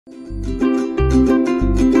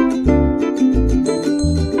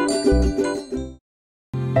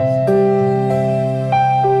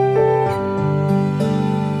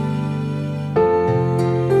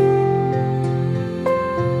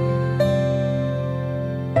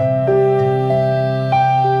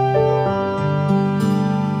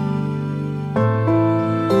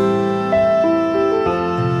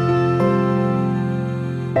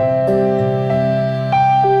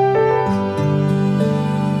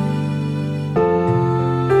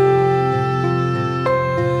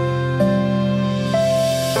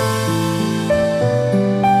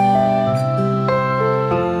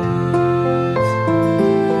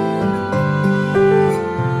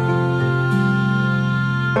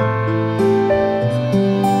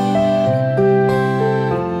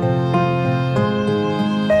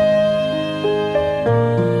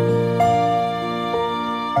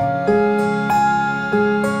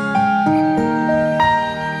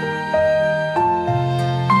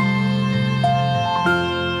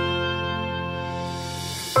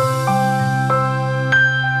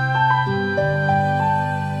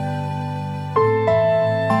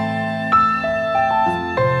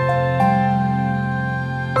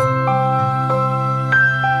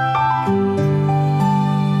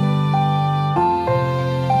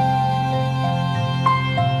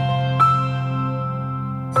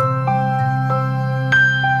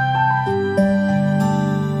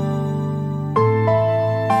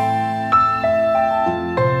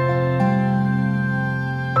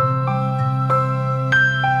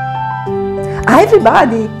Hi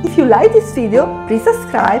everybody! If you like this video, please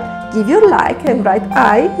subscribe, give your like and write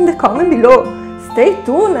I in the comment below. Stay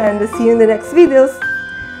tuned and see you in the next videos.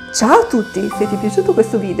 Ciao a tutti! Se ti è piaciuto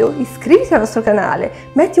questo video iscriviti al nostro canale,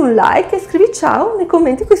 metti un like e scrivi ciao nei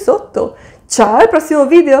commenti qui sotto. Ciao al prossimo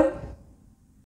video!